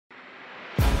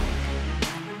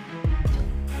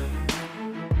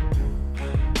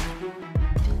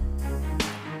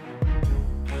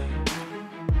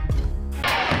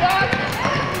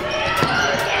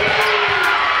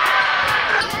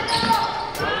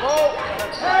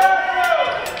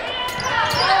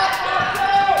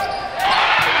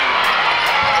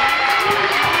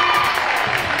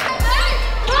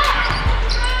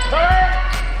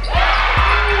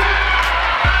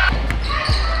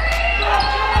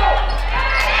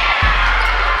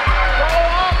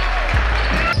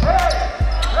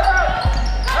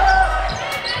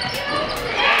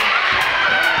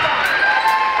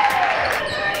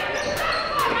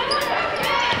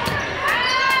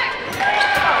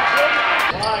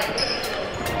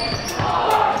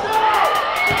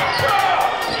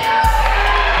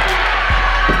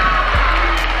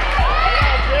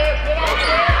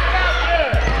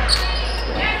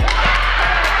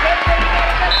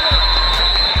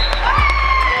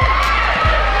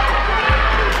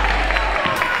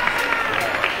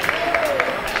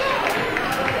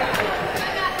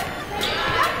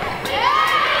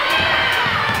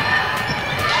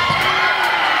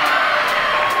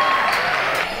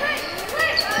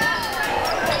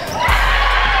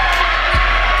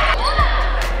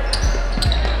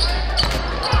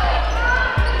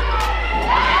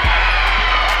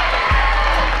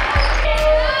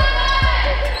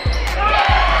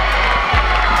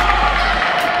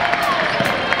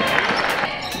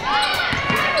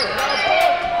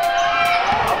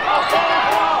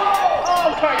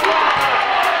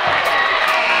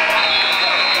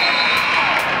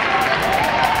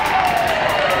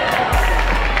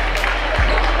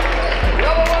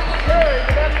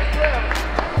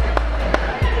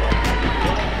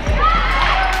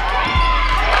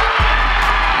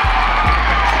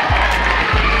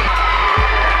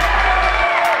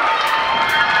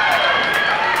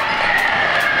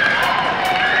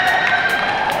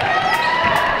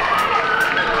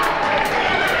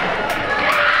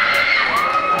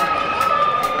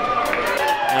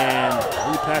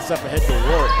up ahead to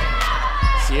Ward.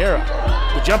 Sierra,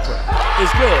 the jumper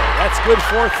is good. That's good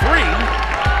for 3.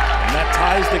 And that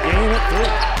ties the game at 3.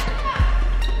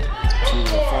 To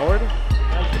the forward.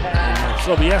 And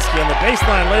Sobieski on the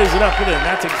baseline lays it up and in.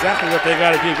 That's exactly what they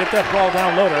got to do. Get that ball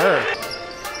down low to her.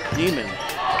 Demon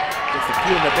gets the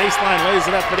cue on the baseline, lays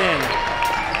it up and in.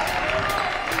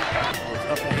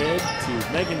 Up ahead to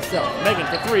Megan Self. Megan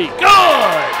for 3.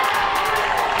 Good!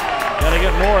 Gotta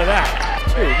get more of that.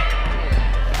 2.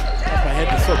 Up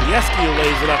ahead to Sobieski, who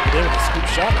lays it up and in with a scoop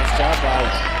shot. Nice job by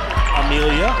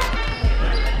Amelia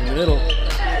in the middle.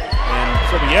 And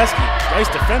Sobieski,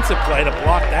 nice defensive play to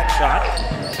block that shot.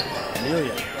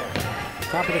 Amelia,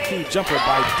 top of the key jumper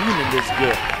by Demon is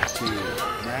good. To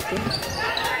Mackin,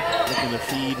 looking to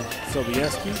feed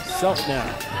Sobieski. Self now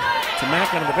to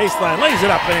Mackin on the baseline, lays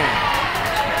it up and in.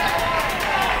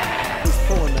 He's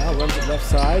pulling now, runs it left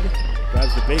side,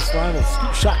 drives the baseline, and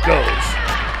scoop shot goes.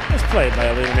 Nice play by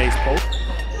Elena Mays-Pope.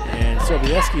 And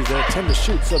Sobieski's there, 10 to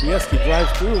shoot. Sobieski drives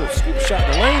through, the scoop shot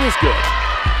in the lane is good.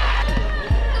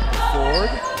 Forward.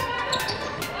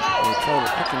 They try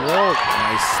to pick and roll.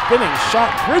 Nice spinning shot.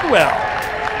 Bridwell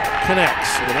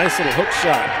connects with a nice little hook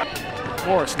shot.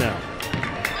 Morris now.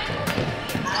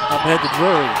 Up ahead to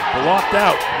Drury. Blocked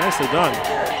out. Nicely done.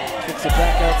 Kicks it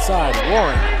back outside.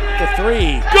 Warren for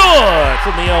 3. Good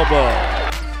from the elbow.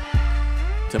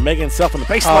 To Megan Self on the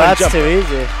baseline. Oh, that's jumper. too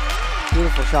easy.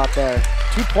 Beautiful shot there.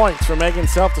 2 points for Megan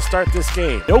Self to start this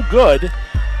game. No good.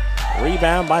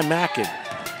 Rebound by Mackin.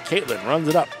 Caitlin runs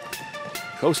it up.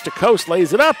 Coast to coast,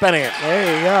 lays it up and in.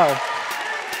 There you go.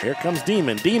 Here comes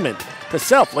Demon. Demon to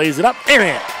Self, lays it up and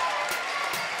in.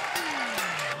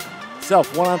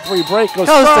 Self 1-on-3 break goes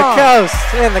Coast strong. to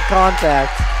coast in the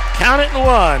contact. Count it in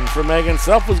 1 for Megan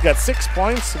Self, who's got 6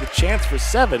 points with a chance for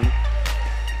 7.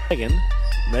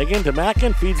 Megan to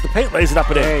Mackin, feeds the paint, lays it up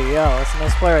and in. There you go. That's a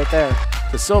nice play right there.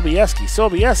 To Sobieski.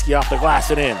 Sobieski off the glass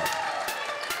and in.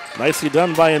 Nicely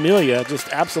done by Amelia, just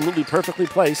absolutely perfectly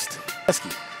placed.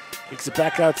 Sobieski kicks it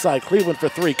back outside. Cleveland for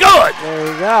 3. Good!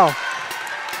 There you go.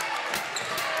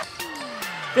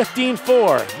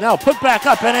 15-4. Now put back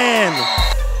up and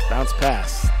in. Bounce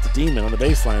pass to Demon on the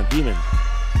baseline. Demon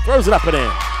throws it up and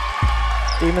in.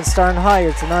 Demon starting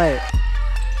higher tonight.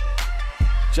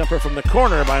 Jumper from the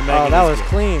corner by Megan. Oh, that was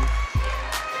clean.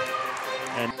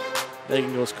 And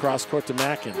Megan goes cross court to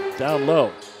Mackin. Down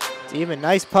low. Demon,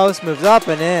 nice post, moves up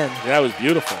and in. That was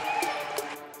beautiful.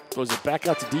 Throws it back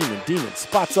out to Demon. Demon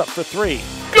spots up for 3.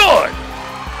 Good!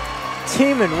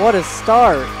 Demon, what a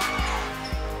start.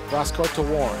 Cross court to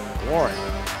Warren. Warren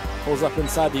pulls up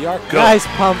inside the arc. Good. Nice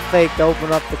pump fake to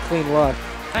open up the clean look.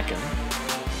 Mackin.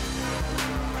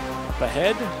 Up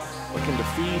ahead, looking to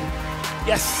feed.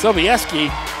 Yes, Sobieski.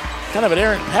 Kind of an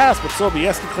errant pass, but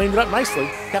Sobieski cleaned it up nicely.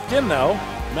 Kept in though.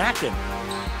 Mackin.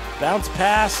 Bounce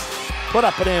pass. Put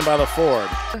up and in by LaFord.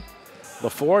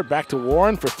 LaFord back to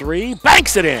Warren for 3.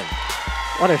 Banks it in.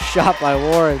 What a shot by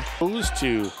Warren. Goes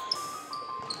to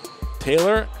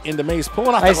Taylor into Mays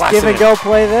Pullen off the Nice glass. give and go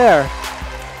play there.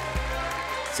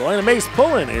 So Elena Mays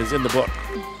Pullen is in the book.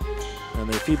 And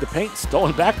they feed the paint,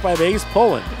 stolen back by Mays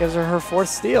Pullen. Gives her 4th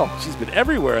steal. She's been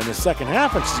everywhere in the second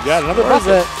half, and she's got another Where's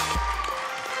bucket.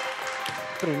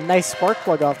 it? Put a nice spark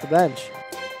plug off the bench.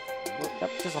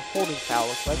 Yep, just a holding foul,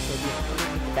 looks like. So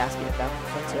underneath the basket and down the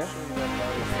fence here.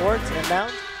 Forward to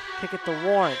inbound. Kick it to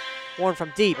Warren. Warren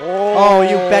from deep. Oh,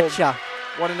 you betcha.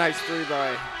 What a nice 3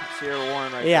 by Sierra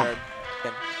Warren right Yeah.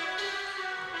 there.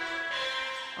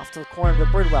 Off to the corner to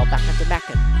Bridwell. Back up to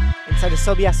Mackin. Inside to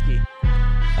Sobieski.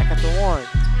 Back up to Warren.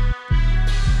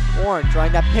 Warren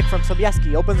drawing that pick from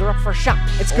Sobieski. Opens her up for a shot.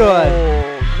 It's good.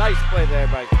 Oh, nice play there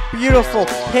by Beautiful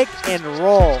Sierra Warren. pick and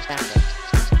roll. Mackin.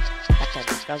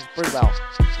 Comes Bridwell.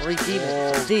 Marie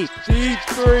Demon. Deep. Deep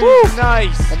 3. Woo.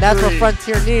 Nice. And that's what 3.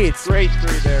 Frontier needs. Great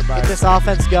 3 there by Get this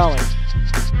offense going.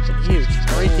 Been huge.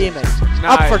 Marie Demon.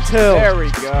 Up Nice. for 2. There we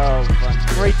go.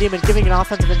 Marie Demon giving an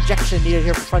offensive injection needed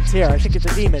here for Frontier. I think it's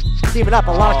a Demon. Demon up,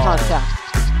 a lot of contact.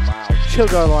 Wow. She'll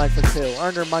go to the line for 2.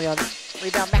 Earned her money on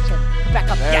rebound. Mackin. Back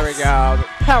up. There yes. we go.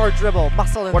 Power dribble.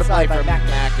 Muscle What a play inside by from Mackin.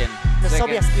 Mackin. The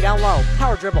Sobieski down low.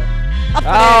 Power dribble. Up and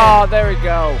Oh, there we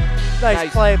go. in.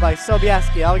 Nice play by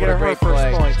Sobieski. I'll get What a her great first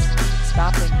play. points.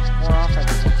 Stopping more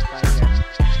offense right here.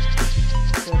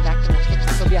 So Mackin will kick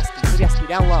to Sobieski. Sobieski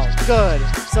down low. Good.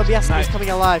 Sobieski Nice. is coming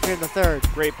alive here in the 3rd.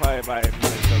 Great play by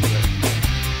Minnesota.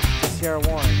 Sierra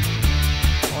Warren.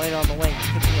 Elena on the wing.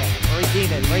 Kicking it. Marie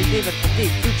Demon. Marie Demon from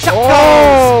deep. Huge shot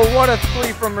Oh, what a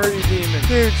 3 from Marie Demon. goes!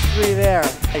 Huge 3 there.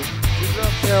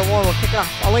 Sierra Warren will kick it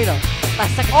off. Elena.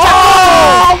 Last second shot.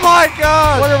 Oh my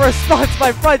God! What a response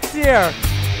by Frontier.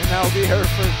 And that'll be her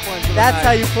first point of the That's night.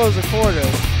 how you close a quarter.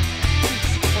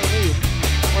 Point lead.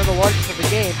 for the largest of the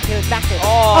game. Kaylin Mackin.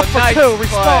 Oh, up for nice 2. play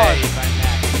Response. by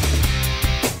Mac.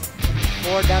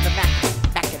 Forward down to Mackin.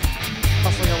 Mackin.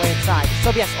 Hustling her way inside.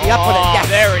 Sobieski up with it. Oh, Yes.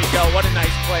 there we go. What a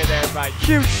nice play there by.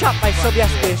 Huge shot by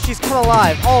Sobieski. She's come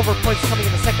alive. All of her points coming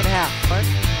in the second half.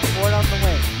 Forward on the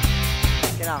wing.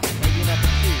 Get out. Maybe not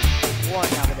the key. Warren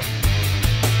out with it.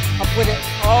 Up with it.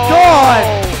 Oh. Good!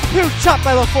 Huge shot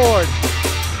by LaFord.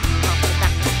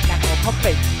 Pump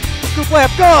fake. Scoop layup.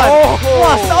 Good! Oh.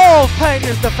 Lost all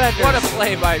Pioneers defenders. What a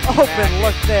play by. Open Mac.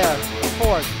 look there.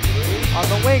 Ford. On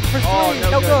the wing for 3. Oh,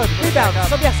 no good. Put it Rebound.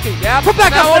 back up. Sobieski. Yeah, Put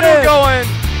back that up one and is in. going.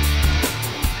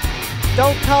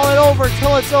 Don't call it over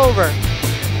till it's over.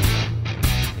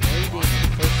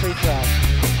 First free throw.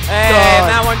 Hey, Good. and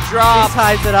that one He drops.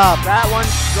 ties it up. That one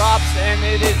drops, and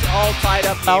it is all tied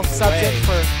up. Foul Game subject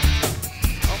away. for.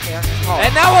 Okay, oh.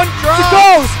 And that one She drops.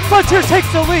 goes! Frontier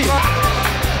takes the lead!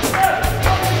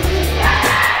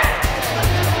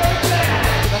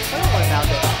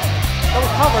 Double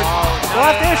covered. Go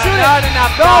out there, shoot it! Not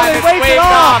enough No, time. they It's waved it waved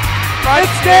off! Frontier.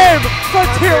 It's game!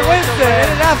 Frontier Frontier wins with it the win.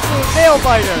 in an absolute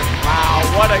nail-biter. Wow,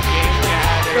 what a game we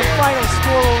had The here. final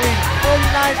score will read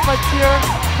 49 Frontier,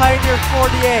 Pioneer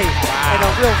 48. And a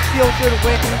real feel-good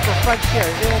win for Frontier.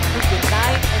 They will improve the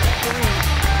 9-3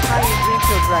 Pioneer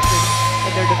Greenfield record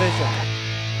in their division.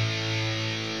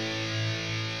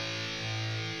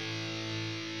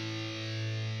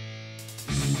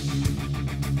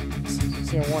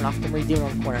 Sierra Warren off to Marie Demon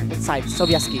on the corner. Inside,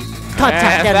 Sobieski.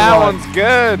 Contact And and that one. one's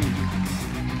good.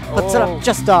 Puts it up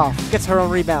just off. Gets her own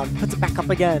rebound. Puts it back up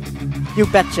again. You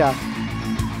betcha.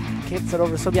 Kicks it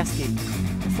over to Sobieski.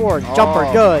 Forward. Jumper.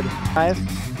 Oh. Good. 5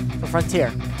 for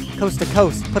Frontier. Coast to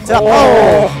coast. Puts it up. Oh,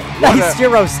 Oh! what Nice a-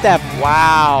 zero step.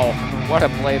 Wow, what a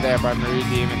play there by Marie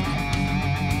Demon.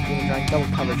 Demon drawing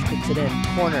double coverage. Kicks it in.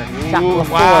 Corner. Ooh, Shot LaFord.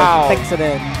 wow. Takes it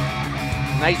in.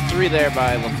 Nice 3 there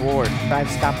by LaFord. Drive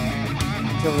stop.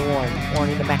 To the Warren. Warren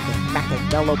into Mackin. Mackin.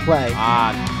 Mellow play.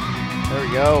 There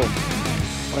we go.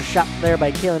 What a shot there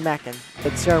by Kaylin Mackin.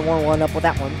 But Sarah Warren won up with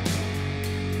that one.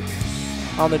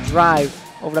 On the drive.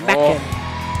 Over to Mackin.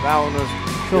 That one was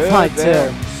She'll good find there.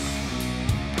 2.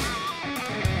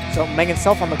 So Megan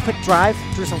Self on the quick drive,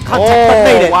 drew some contact, but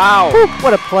made it. Wow. Woo,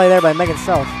 what a play there by Megan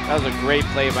Self. That was a great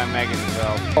play by Megan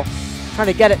Self. Trying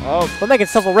to get it, Oh, but Megan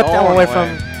Self will rip that one Stolen away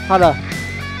away. from Hada.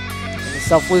 Megan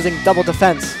Self losing double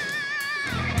defense.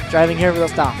 Driving here for the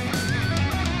stop.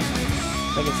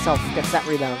 Megan Self gets that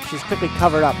rebound. She's quickly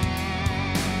covered up.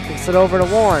 Kicks it over to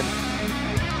Warren.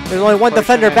 There's only one Pushing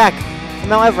defender in. back from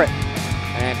Mount Everett.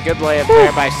 and good layup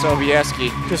there by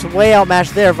Sobieski. Just way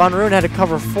outmatched there. Von Roon had to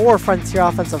cover 4 Frontier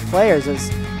offensive players as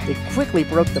they quickly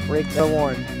broke the break to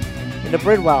Warren. Into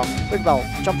Bridwell. Bridwell,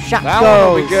 jump shot That goes.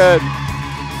 one will be good.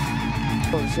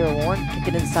 Zero Warren, kick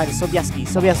it inside to Sobieski.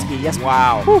 Sobieski, yes.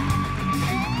 Wow. Woo.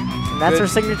 And that's Good. her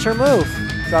signature move.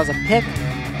 Draws a pick.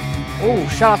 Oh,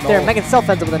 shot off there. No. Megan Self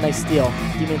ends up with a nice steal.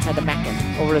 Demon inside to Mackin.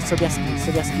 Over to Sobieski.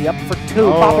 Sobieski up for 2.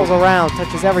 Oh. Bobbles around.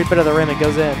 Touches every bit of the rim and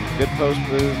goes in. Good post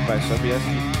move by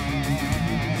Sobieski.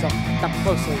 So, up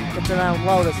closely. Gets it around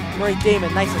low to Marie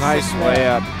Damon. Nice Nice assist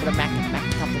there. layup. For the Mackin.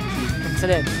 Mackin top the key. Kicks it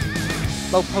in.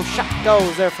 Low post shot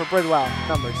goes there for Bridwell.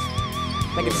 Numbers.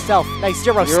 Megan Self. Nice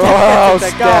zero step. Oh, Gets it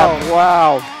to step. go.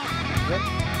 Wow.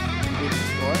 Leads the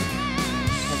score.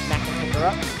 Has Mackin picked her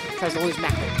up. Tries to lose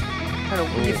Mackin. Trying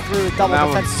to weave through the double That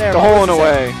defense one's there. stolen Loses it.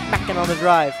 away. Mackin on the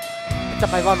drive. Picked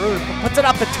up by Von Brunen. Puts it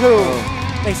up to 2.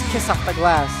 Oh. Nice kiss off the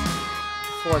glass.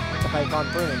 Ford picked up by Von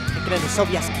Brunen. Kick it into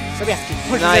Sobieski. Sobieski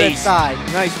pushes it Nice. inside.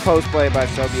 Nice post play by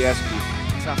Sobieski.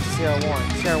 It's off to Sarah Warren.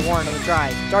 Sarah Warren on the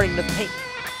drive. Darting to the paint.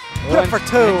 Put Oh, up for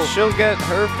and 2. She'll get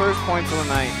her first points of the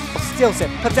night. Steals it.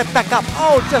 Puts it back up.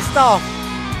 Oh, just off.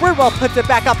 Bridwell puts it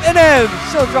back up and in.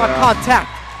 She'll draw Yeah. contact.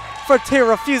 Frontier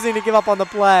refusing to give up on the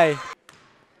play.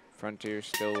 Frontier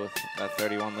still with that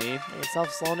 31 lead.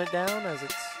 Itself slowing it down as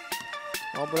it's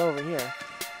all but over here.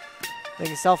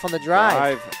 Making Self on the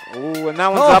drive. Ooh, and that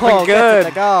one's up and Gets it to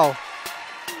good. go.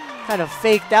 Kind of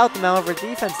faked out the Mount Everett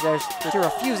defense there. She's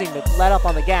refusing to let up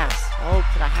on the gas. Oh,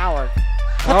 to Howard.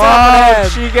 Puts it up Oh, and in.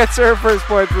 she gets her first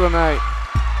points of the night.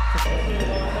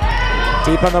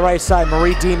 Deep on the right side,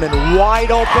 Marie Demon wide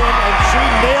open, and she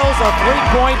nails a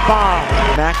three-point bomb.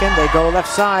 Mackin, they go left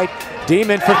side.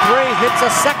 Demon for 3, hits a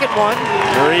second one.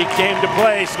 Marie came to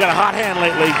play. She's got a hot hand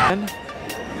lately.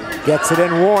 Gets it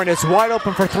in, Warren is wide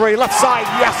open for 3, left side,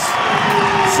 yes!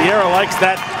 Sierra likes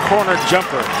that corner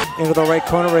jumper. Into the right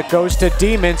corner, it goes to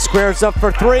Demon, squares up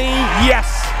for 3,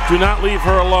 yes! Do not leave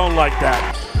her alone like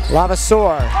that.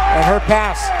 Lavaseur, and her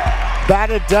pass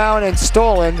batted down and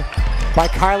stolen by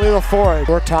Kylie LaFord.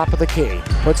 Or top of the key.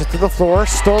 Puts it to the floor.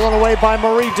 Stolen away by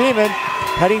Marie Demon.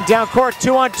 Heading down court.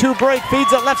 2-on-2 break.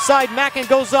 Feeds it left side. Mackin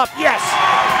goes up. Yes!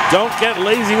 Don't get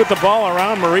lazy with the ball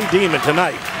around Marie Demon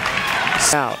tonight.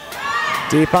 Out.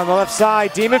 Deep on the left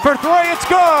side. Demon for three. It's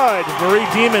good! Marie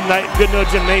Demon night, Goodnoe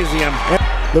Gymnasium.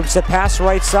 Loops a pass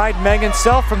right side. Megan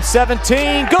Self from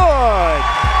 17. Good!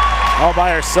 All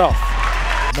by herself.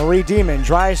 Marie Demon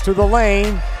drives through the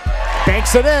lane.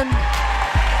 Banks it in.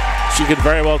 She could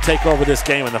very well take over this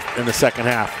game in the second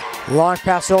half. Long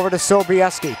pass over to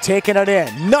Sobieski. Taking it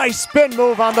in. Nice spin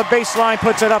move on the baseline.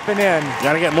 Puts it up and in.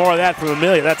 Got to get more of that from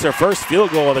Amelia. That's her first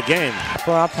field goal of the game.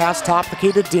 Pass top the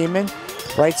key to Demon.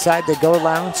 Right side, they go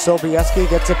down. Sobieski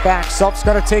gets it back. Self's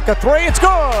going to take a three. It's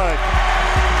good!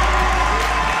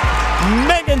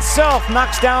 Megan Self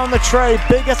knocks down the tray.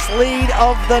 Biggest lead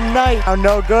of the night. Oh,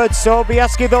 no good.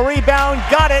 Sobieski the rebound.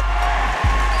 Got it.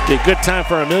 Be a good time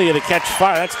for Amelia to catch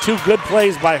fire. That's two good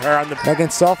plays by her on the. Megan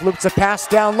Self loops a pass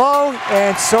down low.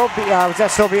 And was that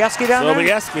Sobieski down there?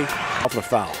 Sobieski off the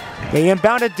foul. They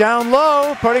inbounded down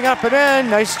low. Putting up and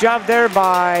in. Nice job there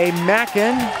by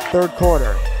Mackin. Third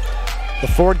quarter.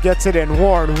 LaFord gets it in.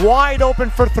 Warren wide open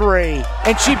for three,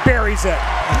 and she buries it.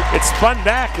 It spun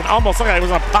back and almost looked like it was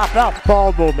going to pop out.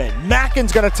 Ball movement.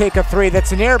 Mackin's going to take a three.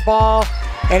 That's an air ball.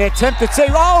 An attempted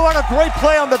save. Oh, what a great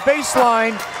play on the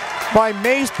baseline by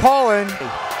Mays Paulin.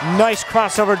 Nice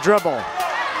crossover dribble.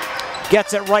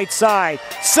 Gets it right side.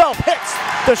 Self hits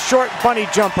the short bunny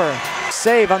jumper.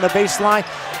 Save on the baseline.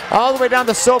 All the way down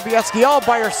to Sobieski all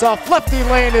by herself. Lefty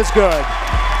lane is good.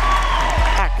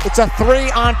 It's a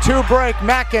 3-on-2 break.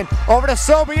 Mackin over to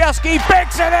Sobieski,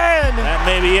 banks it in! That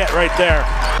may be it right there.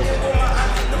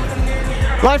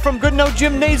 Live from Goodnoe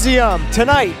Gymnasium.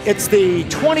 Tonight, it's the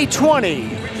 2020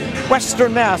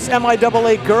 Western Mass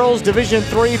MIAA Girls Division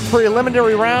III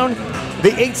preliminary round.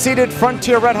 The 8th-seeded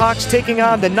Frontier Redhawks taking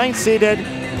on the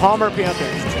 9th-seeded Palmer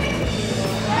Panthers.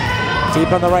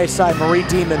 Deep on the right side, Marie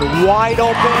Demon wide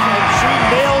open, and she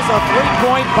nails a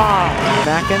three-point bomb.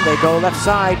 Mackin, they go left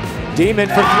side. Demon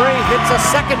for three, hits a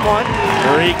second one.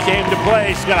 Marie came to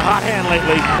play. She's got a hot hand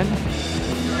lately.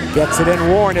 Gets it in.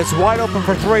 Warren is wide open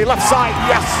for three. Left side,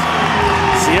 yes!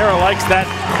 Sierra likes that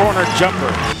corner jumper.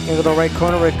 Into the right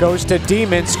corner it goes to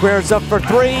Demon. Squares up for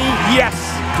three, yes!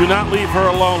 Do not leave her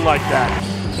alone like that.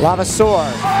 Lavaseur,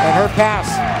 and her pass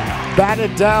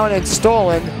batted down and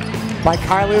stolen by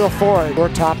Kylie LaFord. Or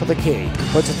top of the key.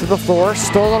 Puts it to the floor.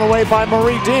 Stolen away by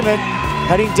Marie Demon.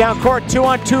 Heading down court,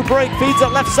 2-on-2 break, feeds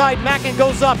it left side, Mackin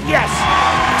goes up, yes!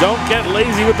 Don't get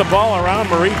lazy with the ball around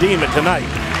Marie Demon tonight.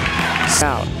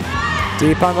 Out.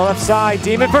 Deep on the left side,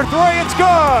 Demon for three, it's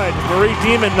good! Marie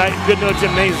Demon night, Goodnoe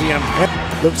Gymnasium.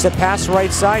 Loops a pass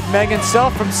right side, Megan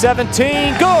Self from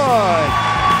 17, good!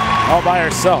 All by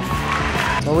herself.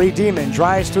 Marie Demon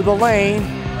drives through the lane,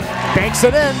 banks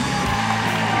it in.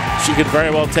 She could very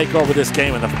well take over this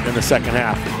game in the second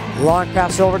half. Long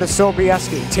pass over to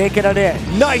Sobieski, taking it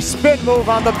in. Nice spin move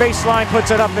on the baseline, puts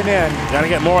it up and in. Got to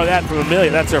get more of that from Amelia.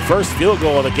 That's her first field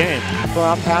goal of the game.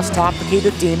 Pass top the key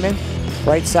to Demon.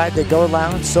 Right side, they go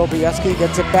down. Sobieski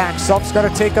gets it back. Self's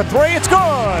going to take a three. It's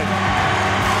good!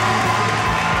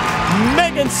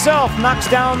 Megan Self knocks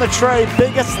down the tray.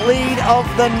 Biggest lead of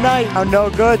the night. Oh,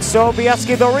 no good.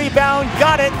 Sobieski the rebound.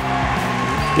 Got it.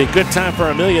 Be a good time for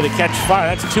Amelia to catch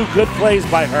fire. That's two good plays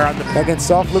by her on the. Megan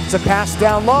Self loops a pass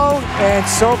down low, and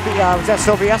was that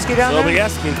Sobieski down there?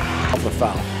 Sobieski off the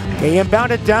foul. He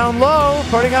inbounded down low,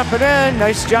 putting up and in.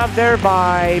 Nice job there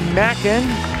by Mackin.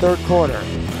 Third quarter.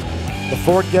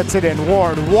 LaFord gets it in.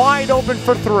 Warren wide open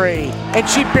for three, and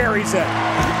she buries it.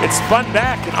 It spun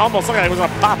back and almost looked like it was going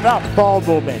to pop out. Ball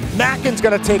movement. Mackin's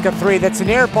going to take a three. That's an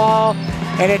air ball.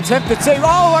 An attempted save.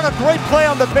 Oh, what a great play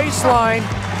on the baseline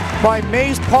by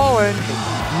Mays Paulin.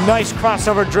 Nice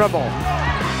crossover dribble.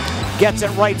 Gets it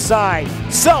right side.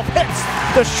 Self hits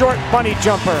the short bunny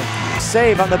jumper.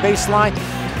 Save on the baseline.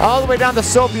 All the way down to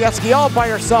Sobieski all by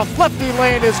herself. Lefty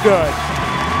lane is good.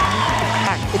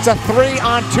 It's a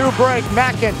 3-on-2 break.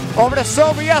 Mackin over to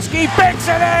Sobieski. Banks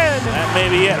it in! That may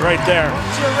be it right there.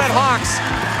 The Red Hawks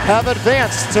have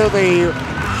advanced to the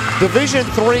Division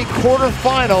III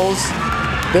quarterfinals.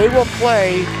 They will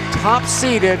play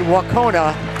top-seeded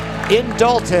Wacona in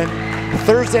Dalton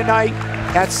Thursday night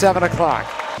at 7 o'clock.